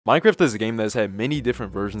Minecraft is a game that has had many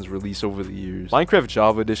different versions released over the years. Minecraft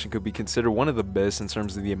Java Edition could be considered one of the best in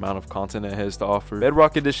terms of the amount of content it has to offer.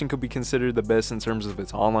 Bedrock Edition could be considered the best in terms of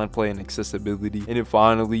its online play and accessibility. And then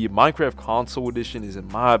finally, Minecraft Console Edition is, in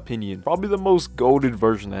my opinion, probably the most goated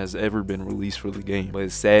version that has ever been released for the game.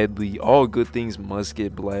 But sadly, all good things must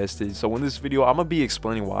get blasted. So in this video, I'm gonna be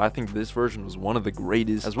explaining why I think this version was one of the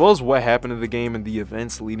greatest, as well as what happened to the game and the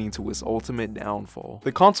events leading to its ultimate downfall.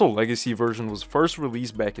 The Console Legacy version was first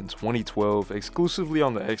released back in 2012 exclusively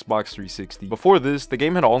on the Xbox 360. Before this, the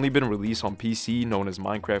game had only been released on PC, known as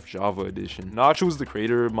Minecraft Java Edition. Notch, who was the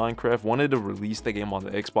creator of Minecraft, wanted to release the game on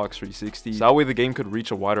the Xbox 360 so that way the game could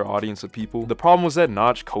reach a wider audience of people. The problem was that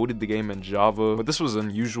Notch coded the game in Java, but this was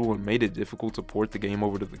unusual and made it difficult to port the game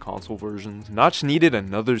over to the console versions. Notch needed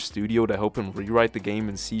another studio to help him rewrite the game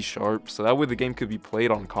in C# so that way the game could be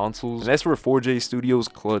played on consoles, and that's where 4J Studios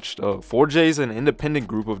clutched up. 4J is an independent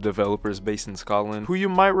group of developers based in Scotland who you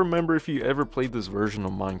might remember if you ever played this version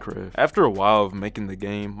of Minecraft. After a while of making the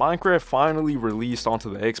game, Minecraft finally released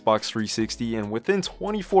onto the Xbox 360, and within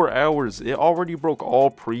 24 hours, it already broke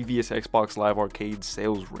all previous Xbox Live Arcade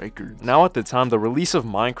sales records. Now at the time, the release of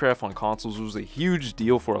Minecraft on consoles was a huge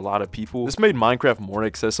deal for a lot of people. This made Minecraft more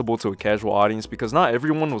accessible to a casual audience because not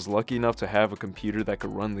everyone was lucky enough to have a computer that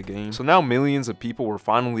could run the game. So now millions of people were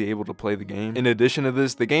finally able to play the game. In addition to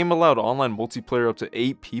this, the game allowed online multiplayer up to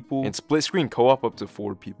 8 people and split screen co-op up to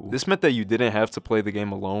 4 people. This meant that you didn't have to play the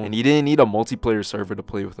game alone, and you didn't need a multiplayer server to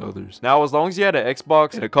play with others. Now, as long as you had an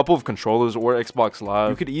Xbox and a couple of controllers or Xbox Live,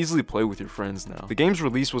 you could easily play with your friends now. The game's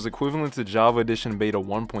release was equivalent to Java Edition Beta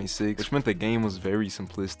 1.6, which meant the game was very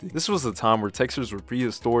simplistic. This was a time where textures were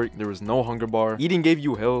prehistoric, there was no hunger bar, eating gave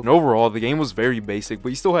you health, and overall, the game was very basic, but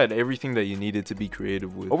you still had everything that you needed to be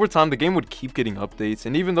creative with. Over time, the game would keep getting updates,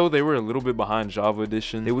 and even though they were a little bit behind Java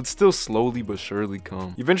Edition, they would still slowly but surely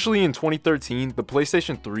come. Eventually, in 2013, the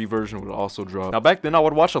PlayStation 3 version would also drop. Now back then I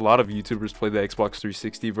would watch a lot of YouTubers play the Xbox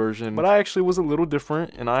 360 version, but I actually was a little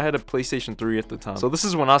different and I had a PlayStation 3 at the time. So this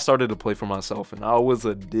is when I started to play for myself and I was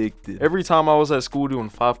addicted. Every time I was at school doing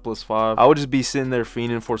 5+5, I would just be sitting there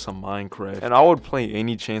fiending for some Minecraft and I would play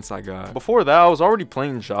any chance I got. Before that I was already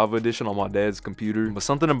playing Java Edition on my dad's computer, but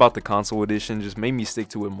something about the console edition just made me stick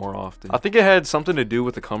to it more often. I think it had something to do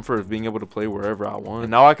with the comfort of being able to play wherever I want,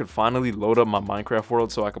 and now I could finally load up my Minecraft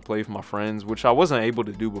world so I could play with my friends, which I wasn't able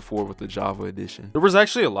to do before with the Java Edition. There was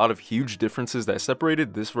actually a lot of huge differences that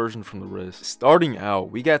separated this version from the rest. Starting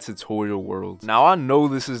out, we got tutorial worlds. Now I know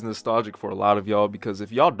this is nostalgic for a lot of y'all because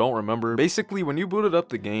if y'all don't remember, basically when you booted up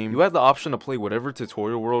the game, you had the option to play whatever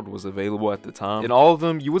tutorial world was available at the time. In all of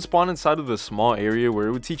them, you would spawn inside of the small area where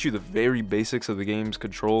it would teach you the very basics of the game's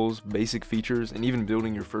controls, basic features, and even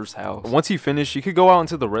building your first house. But once you finish, you could go out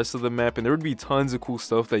into the rest of the map and there would be tons of cool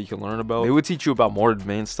stuff that you can learn about. They would teach you about more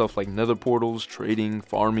advanced stuff like nether portals, trading,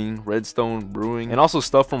 farming, redstone, brewing, and also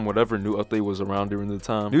stuff from whatever new update was around during the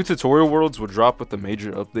time. New tutorial worlds would drop with the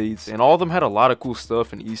major updates, and all of them had a lot of cool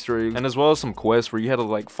stuff and Easter eggs, and as well as some quests where you had to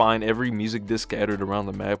like find every music disc scattered around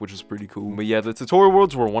the map, which is pretty cool. But yeah, the tutorial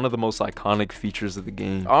worlds were one of the most iconic features of the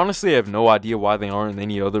game. Honestly, I have no idea why they aren't in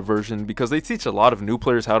any other version because they teach a lot of new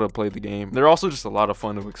players how to play the game. They're also just a lot of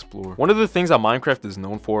fun to explore. One of the things that Minecraft is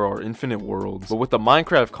known for are infinite worlds, but with the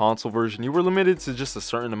Minecraft console version, you were limited to just a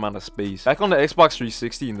certain amount of space. Back on the Xbox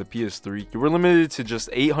 360 and the PS3, you were limited to just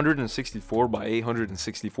 864 by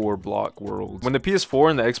 864 block worlds. When the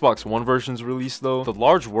PS4 and the Xbox One versions released though, the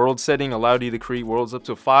large world setting allowed you to create worlds up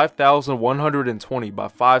to 5,120 by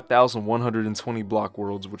 5,120 block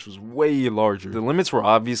worlds, which was way larger. The limits were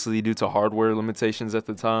obviously due to hardware limitations at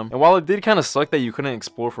the time, and while it did kind of suck that you couldn't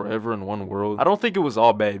explore forever in one world, I don't think it was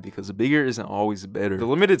all bad because bigger isn't always better. The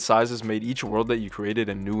limited sizes made each world that you created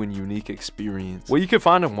a new and unique experience. What you could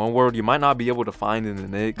find in one world, you might not be able to find in the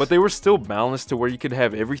next, but they were still balanced to where you could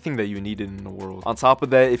have everything that you needed in the world. On top of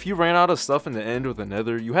that, if you ran out of stuff in the end or the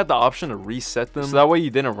nether, you had the option to reset them, so that way you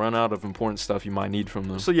didn't run out of important stuff you might need from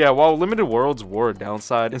them. So yeah, while limited worlds were a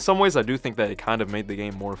downside, in some ways I do think that it kind of made the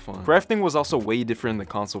game more fun. Crafting was also way different in the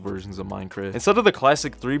console versions of Minecraft. Instead of the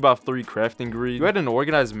classic 3x3 crafting grid, you had an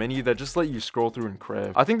organized menu that just let you scroll through and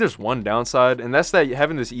craft. I think there's one downside, and that's that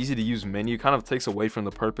having this easy to use menu kind of takes away from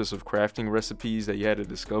the purpose of crafting recipes that you had to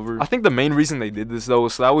discover. I think the main reason they did this though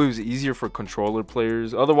was so that way it was easier for controller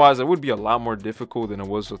players. Otherwise, it would be a lot more difficult than it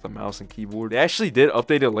was with a mouse and keyboard. They actually did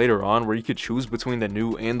update it later on where you could choose between the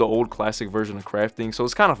new and the old classic version of crafting, so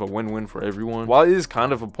it's kind of a win-win for everyone. While it is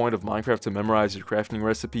kind of a point of Minecraft to memorize your crafting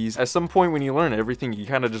recipes, at some point when you learn everything, you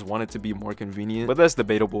kind of just want it to be more convenient, but that's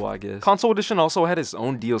debatable, I guess. Console Edition also had its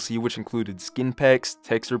own DLC, which included skin packs,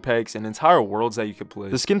 texture packs, and entire worlds that you could play.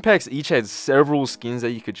 The skin packs each had several skins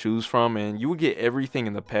that you could choose from, and you would get everything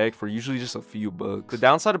in the pack for usually just a few bucks. The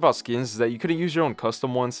downside about skins is that you couldn't use your own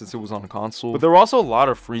custom ones since it was on console, but there were also a lot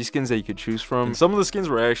of free skins that you could choose from, and some of the skins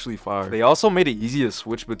were actually fire. They also made it easy to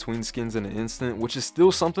switch between skins in an instant, which is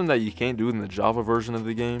still something that you can't do in the Java version of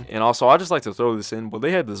the game. And also, I just like to throw this in, but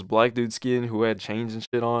they had this black dude skin who had chains and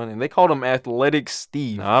shit on, and they called him Athletic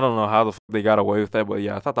Steve. Now, I don't know how the they got away with that, but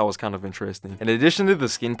yeah, I thought that was kind of interesting. In addition to the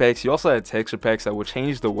skin packs, you also had texture packs that would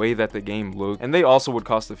change the way that the game looked, and they also would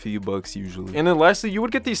cost a few bucks usually. And then lastly, you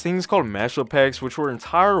would get these things called mashup packs, which were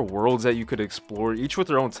entire worlds that you could explore, each with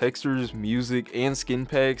their own textures, music, and skin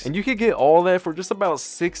packs, and you could get all that for just about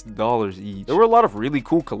 $6 each. There were a lot of really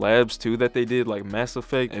cool collabs too that they did, like Mass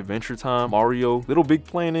Effect, Adventure Time, Mario, Little Big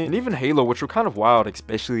Planet, and even Halo, which were kind of wild,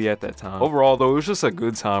 especially at that time. Overall though, it was just a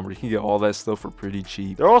good time where you can get all that stuff for pretty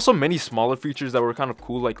cheap. There are also many smaller features that were kind of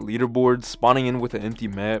cool, like leaderboards, spawning in with an empty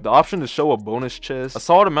map, the option to show a bonus chest, a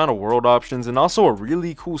solid amount of world options, and also a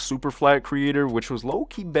really cool super flat creator, which was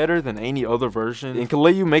low-key better than any other version and could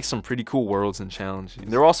let you make some pretty cool worlds and challenges.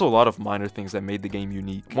 And there were also a lot of minor things that made the game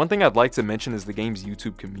unique. One thing I'd like to mention is the game's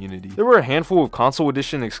YouTube community. There were a handful of console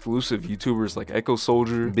edition exclusive YouTubers like Echo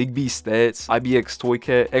Soldier, Big B Stats, IBX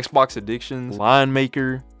Toycat, Xbox Addictions, Lion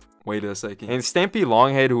Maker, wait a second, and Stampy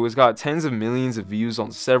Longhead, who has got tens of millions of views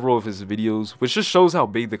on several of his videos, which just shows how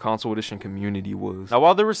big the console edition community was. Now,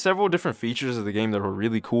 while there were several different features of the game that were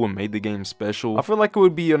really cool and made the game special, I feel like it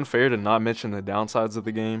would be unfair to not mention the downsides of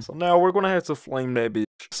the game, so now we're gonna have to flame that bitch.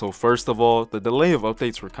 So first of all, the delay of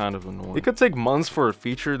updates were kind of annoying. It could take months for a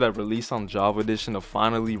feature that released on Java Edition to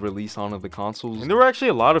finally release onto the consoles, and there were actually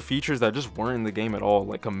a lot of features that just weren't in the game at all,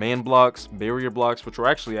 like command blocks, barrier blocks, which were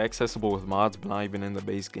actually accessible with mods but not even in the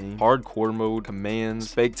base game, hardcore mode,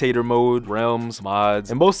 commands, spectator mode, realms,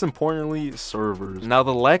 mods, and most importantly, servers. Now,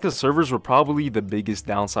 the lack of servers were probably the biggest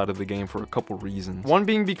downside of the game for a couple reasons. One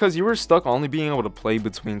being because you were stuck only being able to play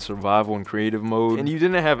between survival and creative mode, and you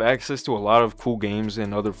didn't have access to a lot of cool games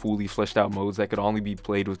and other fully fleshed out modes that could only be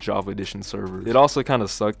played with Java Edition servers. It also kind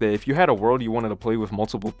of sucked that if you had a world you wanted to play with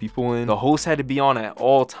multiple people in, the host had to be on at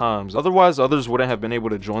all times, otherwise others wouldn't have been able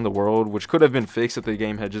to join the world, which could have been fixed if the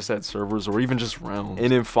game had just had servers or even just realms.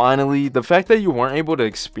 And then finally, the fact that you weren't able to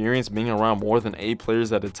experience being around more than 8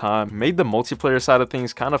 players at a time made the multiplayer side of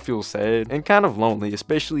things kind of feel sad and kind of lonely,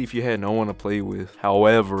 especially if you had no one to play with.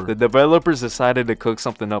 However, the developers decided to cook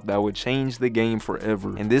something up that would change the game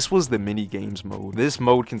forever, and this was the mini games mode. This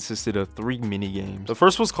mode consisted of 3 mini games. The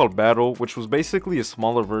first was called Battle, which was basically a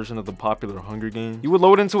smaller version of the popular Hunger Games. You would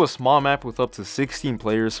load into a small map with up to 16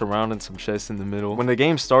 players surrounding some chests in the middle. When the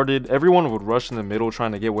game started, everyone would rush in the middle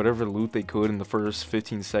trying to get whatever loot they could in the first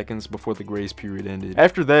 15 seconds before the grace period ended.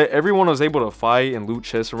 After that, everyone was able to fight and loot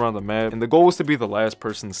chests around the map, and the goal was to be the last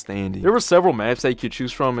person standing. There were several maps that you could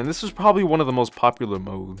choose from, and this was probably one of the most popular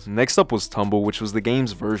modes. Next up was Tumble, which was the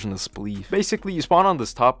game's version of Spleef. Basically, you spawn on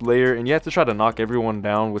this top layer, and you have to try to knock everyone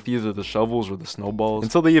down with either the shovels or the snowballs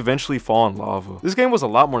until they eventually fall in lava. This game was a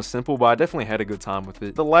lot more simple, but I definitely had a good time with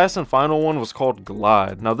it. The last and final one was called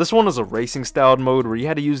Glide. Now, this one is a racing styled mode where you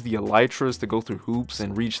had to use the elytras to go through hoops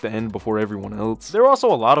and reach the end before everyone else. There were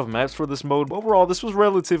also a lot of maps for this mode, but overall this was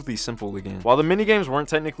relatively simple again. While the minigames weren't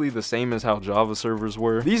technically the same as how Java servers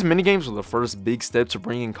were, these minigames were the first big step to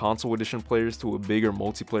bringing console edition players to a bigger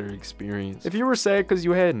multiplayer experience. If you were sad because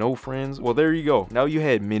you had no friends, well, there you go. Now you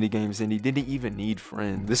had minigames and you didn't even need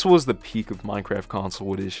friends. This was the peak of Minecraft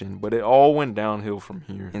console edition, but it all went downhill from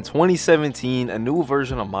here. In 2017, a new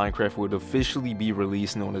version of Minecraft would officially be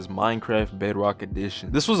released known as Minecraft Bedrock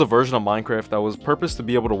Edition. This was a version of Minecraft that was purposed to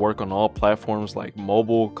be able to work on all platforms like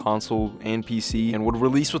mobile, console, and PC, and would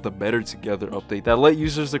release with a Better Together update that let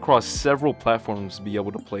users across several platforms be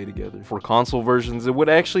able to play together. For console versions, it would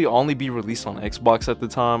actually only be released on Xbox at the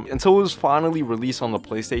time, until it was finally released on the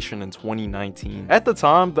PlayStation in 2019. At the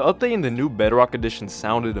time, the update in the new Bedrock Edition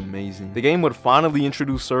sounded amazing. The game would finally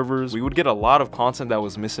introduce servers, we would get a lot of content that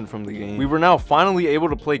was missing from the game, we were now finally able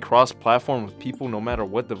to play cross-platform with people no matter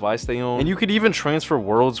what device they own, and you could even transfer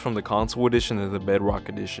worlds from the console edition to the Bedrock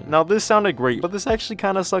Edition. Now, this sounded great, but this actually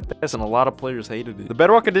kind of sucked ass and a lot of players hated it. The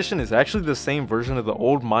Bedrock Edition is actually the same version of the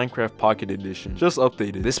old Minecraft Pocket Edition, just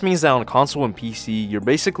updated. This means that on console and PC, you're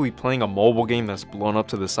basically playing a mobile game that's blown up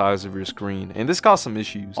to the size of your screen, and this caused some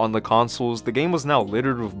issues. On the consoles, the game was now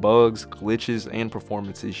littered with bugs, glitches, and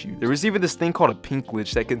performance issues. There was even this thing called a pink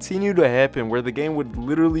glitch that continued to happen where the game would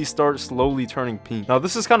literally start slowly turning pink. Now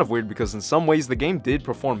this is kind of weird because in some ways the game did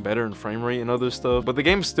perform better in frame rate and other stuff, but the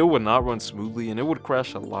game still would not run smoothly and it would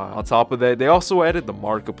crash a lot. On top of that, they also added the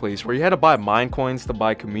marketplace where you had to buy mine coins to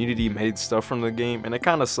buy community made stuff from the game, and it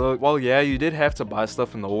kind of sucked. While yeah, you did have to buy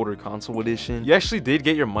stuff in the older console edition, you actually did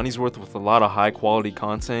get your money's worth with a lot of high quality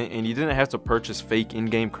content, and you didn't have to purchase fake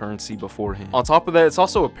in-game currency beforehand. On top of that, it's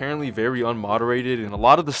also apparently very unmoderated, and a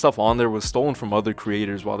lot of the stuff on there was stolen from other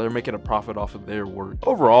creators while they're making a profit off of their work.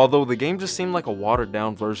 Overall though, the game just seemed like a watered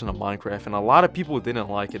down version of Minecraft, and a lot of people didn't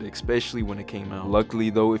like it, especially when it came out. Luckily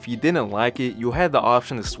though, if you didn't like it, you had the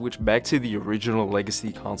option to switch back to the original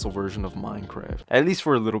legacy console version of Minecraft, at least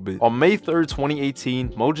for a little bit. On May 3rd, 2018,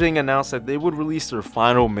 Mojang announced that they would release their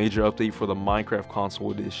final major update for the Minecraft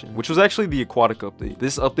console edition, which was actually the aquatic update.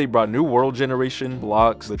 This update brought new world generation,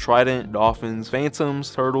 blocks, the trident, dolphins,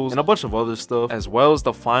 phantoms, turtles, and a bunch of other stuff, as well as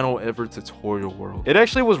the final ever tutorial world. It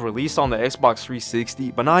actually was released on the Xbox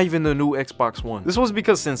 360, but not even the new Xbox One. This was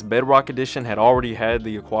because since Bedrock Edition had already had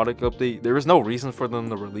the aquatic update, there was no reason for them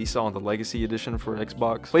to release it on the Legacy Edition for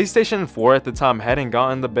Xbox. PlayStation 4 at the time hadn't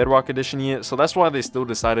gotten the Bedrock Edition yet, so that's why they still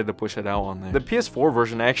decided to push it out on there. The PS4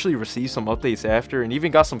 version actually received some updates after, and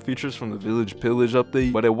even got some features from the Village Pillage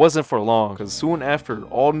update, but it wasn't for long, because soon after,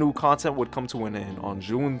 all new content would come to an end on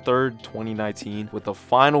June 3rd, 2019, with the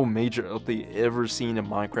final major update ever seen in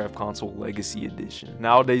Minecraft Console Legacy Edition.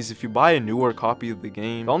 Nowadays, if you buy a newer copy of the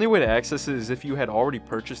game, the only way to access it is if you had already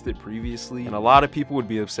purchased it previously, and a lot of people would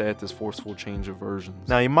be upset at this forceful change of versions.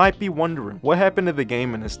 Now you might be wondering, what happened to the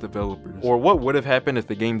game and its developers? Or what would have happened if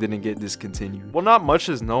the game didn't get discontinued? Well, not much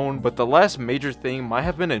is known, but the last major thing might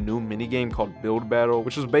have been a new minigame called Build Battle,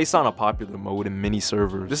 which was based on a popular mode in mini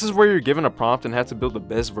servers. This is where you're given a prompt and have to build the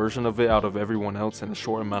best version of it out of everyone else in a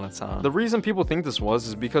short amount of time. The reason people think this was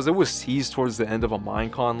is because it was teased towards the end of a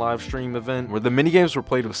Minecon live stream event where the minigames were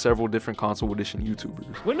played with several different console edition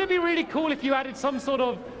YouTubers. Wouldn't it be really cool if you added some sort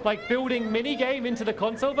of like building minigame into the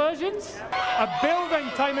console versions? A building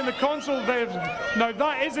time in the console version. Now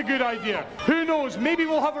that is a good idea. Who knows, maybe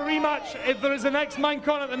we'll have a rematch if there is a next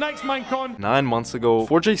Minecon at the next Minecon. 9 months ago,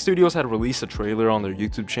 4J Studios had released a trailer on their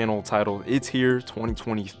YouTube channel titled It's Here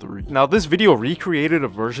 2023. Now this video recreated a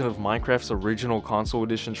version of Minecraft's original console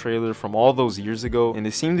edition trailer from all those years ago, and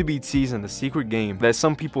it seemed to be teasing a secret game that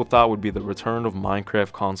some people thought would be the return of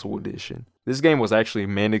Minecraft console edition. This game was actually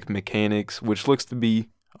Manic Mechanics, which looks to be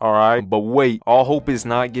alright, but wait, all hope is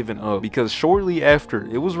not given up, because shortly after,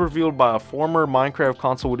 it was revealed by a former Minecraft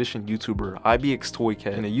Console Edition YouTuber,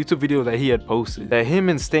 IBXToyCat, in a YouTube video that he had posted, that him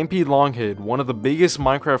and Stampede Longhead, one of the biggest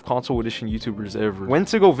Minecraft Console Edition YouTubers ever, went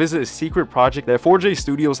to go visit a secret project that 4J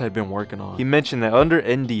Studios had been working on. He mentioned that under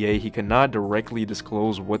NDA, he could not directly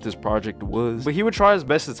disclose what this project was, but he would try his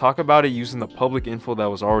best to talk about it using the public info that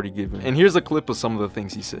was already given. And here's a clip of some of the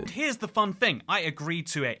things he said. Here's the fun thing. I agreed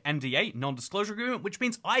to a NDA, non-disclosure agreement, which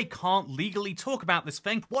means I can't legally talk about this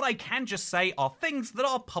thing. What I can just say are things that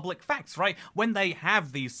are public facts, right? When they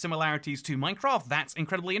have these similarities to Minecraft, that's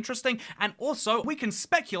incredibly interesting. And also, we can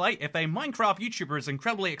speculate if a Minecraft YouTuber is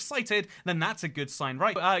incredibly excited, then that's a good sign,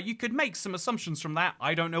 right? You could make some assumptions from that.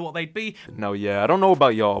 I don't know what they'd be. Now, yeah, I don't know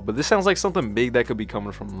about y'all, but this sounds like something big that could be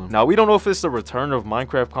coming from them. Now, we don't know if it's the return of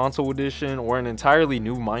Minecraft Console Edition or an entirely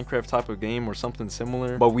new Minecraft type of game or something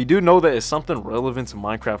similar, but we do know that it's something relevant to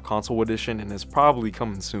Minecraft Console Edition and it's probably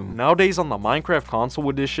coming soon. Nowadays on the Minecraft Console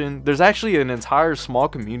Edition, there's actually an entire small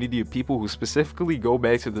community of people who specifically go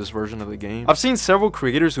back to this version of the game. I've seen several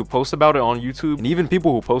creators who post about it on YouTube and even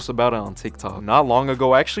people who post about it on TikTok. Not long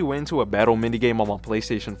ago, I actually went into a battle minigame on my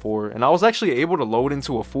PlayStation 4 and I was actually able to load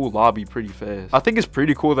into a full lobby pretty fast. I think it's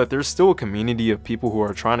pretty cool that there's still a community of people who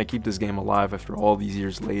are trying to keep this game alive after all these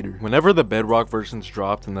years later. Whenever the Bedrock versions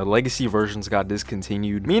dropped and the Legacy versions got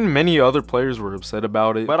discontinued, me and many other players were upset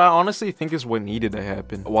about it, but I honestly think it's what needed to happen.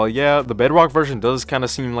 While yeah, the Bedrock version does kind of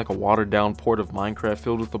seem like a watered down port of Minecraft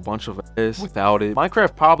filled with a bunch of ass, without it,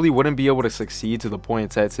 Minecraft probably wouldn't be able to succeed to the point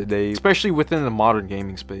it's at today, especially within the modern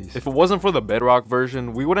gaming space. If it wasn't for the Bedrock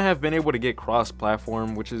version, we wouldn't have been able to get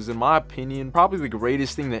cross-platform, which is, in my opinion, probably the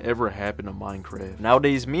greatest thing that ever happened to Minecraft.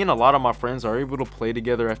 Nowadays, me and a lot of my friends are able to play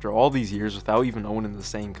together after all these years without even owning the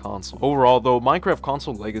same console. Overall though, Minecraft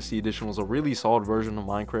Console Legacy Edition was a really solid version of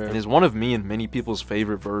Minecraft and is one of me and many people's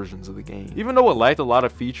favorite versions of the game. Even though it lacked a lot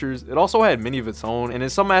of features, it also had many of its own, and in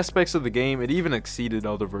some aspects of the game, it even exceeded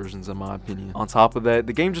other versions in my opinion. On top of that,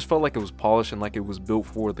 the game just felt like it was polished and like it was built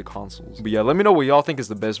for the consoles. But yeah, let me know what y'all think is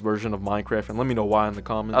the best version of Minecraft and let me know why in the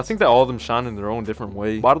comments. I think that all of them shine in their own different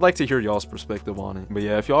way, but I'd like to hear y'all's perspective on it. But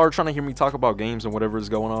yeah, if y'all are trying to hear me talk about games and whatever is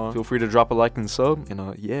going on, feel free to drop a like and sub,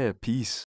 and yeah, peace.